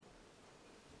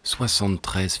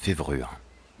73 février.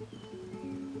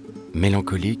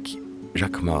 Mélancolique,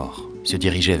 Jacques Mort se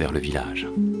dirigeait vers le village.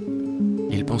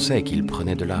 Il pensait qu'il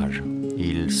prenait de l'âge.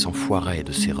 Il s'enfoirait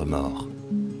de ses remords.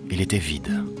 Il était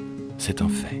vide, c'est un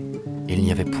fait. Il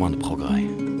n'y avait point de progrès.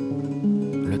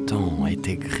 Le temps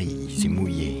était gris et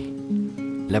mouillé.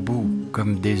 La boue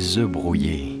comme des œufs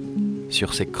brouillés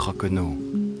sur ses croquenaux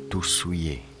tout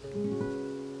souillés.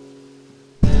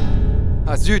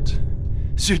 Ah zut!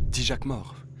 Zut, dit Jacques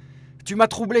Mort. Tu m'as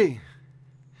troublé.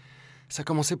 Ça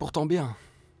commençait pourtant bien.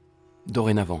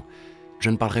 Dorénavant, je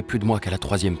ne parlerai plus de moi qu'à la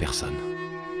troisième personne.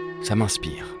 Ça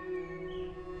m'inspire.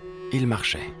 Il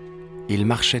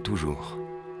marchait toujours.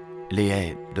 Les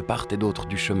haies, de part et d'autre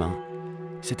du chemin,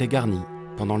 s'étaient garnies,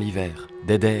 pendant l'hiver,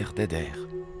 d'eiders,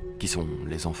 qui sont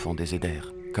les enfants des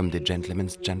eiders, comme des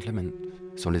gentlemen's gentlemen,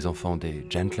 sont les enfants des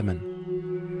gentlemen.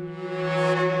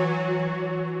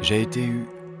 J'ai été eu,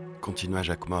 continua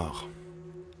Jacques Mort.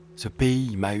 Ce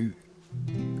pays m'a eu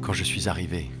quand je suis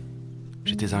arrivé.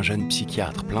 J'étais un jeune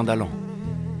psychiatre plein d'allant.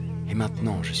 Et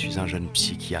maintenant, je suis un jeune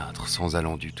psychiatre sans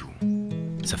allant du tout.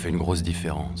 Ça fait une grosse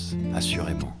différence,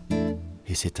 assurément.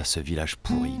 Et c'est à ce village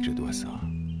pourri que je dois ça.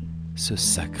 Ce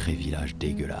sacré village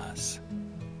dégueulasse.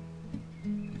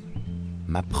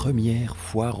 Ma première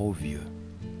foire aux vieux.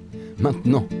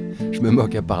 Maintenant, je me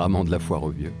moque apparemment de la foire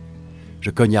aux vieux. Je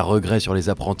cogne à regret sur les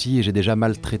apprentis et j'ai déjà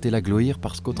maltraité la gloire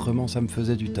parce qu'autrement ça me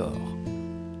faisait du tort.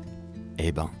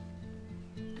 Eh ben,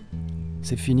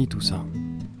 c'est fini tout ça.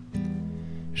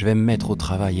 Je vais me mettre au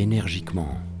travail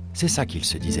énergiquement. C'est ça qu'il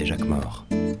se disait, Jacques Mort.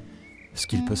 Ce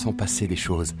qu'il peut s'en passer des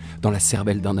choses dans la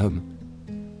cervelle d'un homme.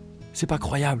 C'est pas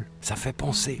croyable, ça fait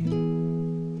penser.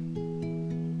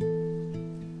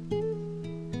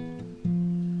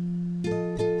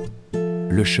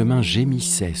 Le chemin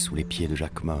gémissait sous les pieds de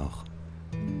Jacques Mort.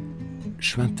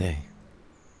 Chuintait,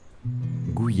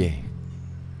 gouillait,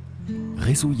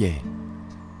 résouillait,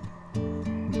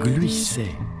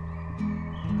 gluissait.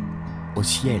 Au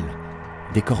ciel,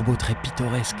 des corbeaux très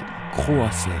pittoresques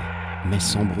croassaient, mais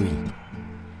sans bruit,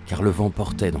 car le vent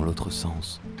portait dans l'autre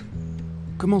sens.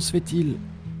 Comment se fait-il,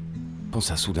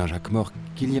 pensa soudain Jacques Mort,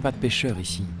 qu'il n'y ait pas de pêcheurs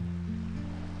ici?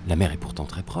 La mer est pourtant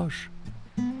très proche.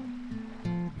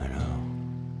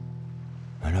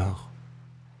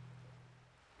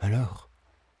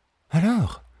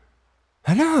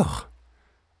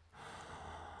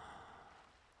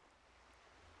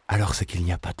 Alors c'est qu'il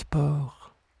n'y a pas de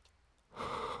port.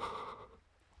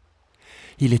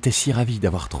 Il était si ravi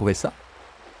d'avoir trouvé ça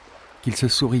qu'il se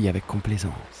sourit avec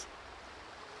complaisance.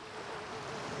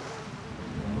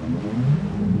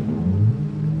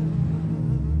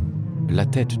 La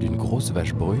tête d'une grosse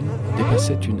vache brune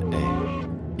dépassait une haie.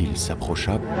 Il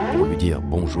s'approcha pour lui dire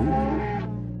bonjour.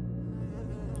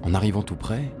 En arrivant tout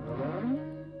près,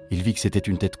 il vit que c'était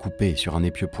une tête coupée sur un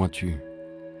épieu pointu.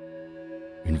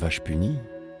 Une vache punie,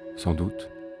 sans doute.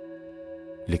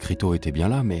 L'écriteau était bien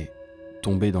là, mais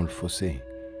tombé dans le fossé.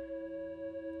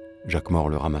 Jacques Mort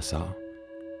le ramassa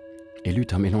et lut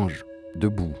un mélange de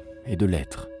boue et de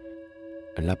lettres.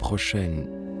 La prochaine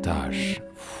tâche,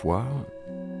 foi,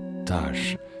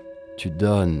 tâche, tu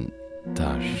donnes,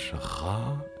 tâche,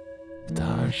 rat,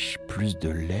 tâche, plus de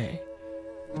lait,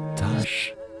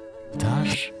 tâche,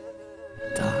 tâche,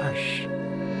 tâche.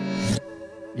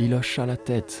 Il hocha la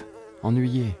tête,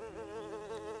 ennuyé.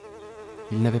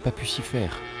 Il n'avait pas pu s'y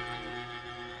faire.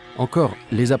 Encore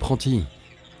les apprentis,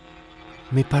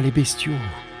 mais pas les bestiaux.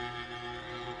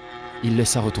 Il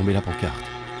laissa retomber la pancarte.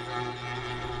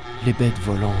 Les bêtes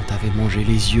volantes avaient mangé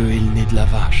les yeux et le nez de la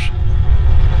vache.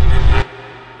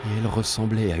 Et elle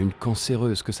ressemblait à une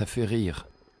cancéreuse que ça fait rire.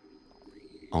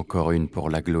 Encore une pour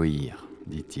la gloire,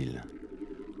 dit-il.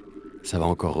 Ça va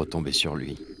encore retomber sur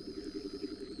lui.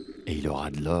 Et il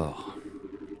aura de l'or.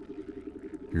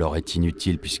 L'or est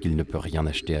inutile puisqu'il ne peut rien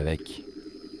acheter avec.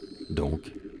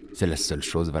 Donc, c'est la seule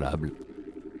chose valable.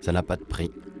 Ça n'a pas de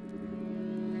prix.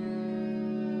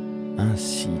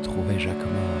 Ainsi trouvait Jacques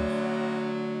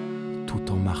Mort,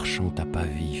 tout en marchant à pas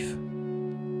vifs,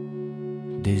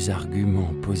 des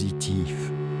arguments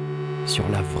positifs sur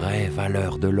la vraie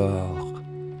valeur de l'or.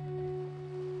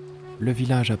 Le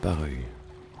village apparut.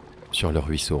 Sur le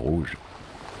ruisseau rouge,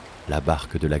 la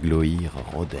barque de la gloire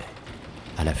rôdait,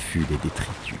 à l'affût des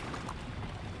détritus.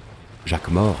 Jacques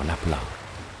Mort l'appela.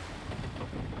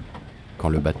 Quand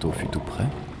le bateau fut tout près,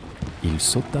 il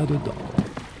sauta dedans.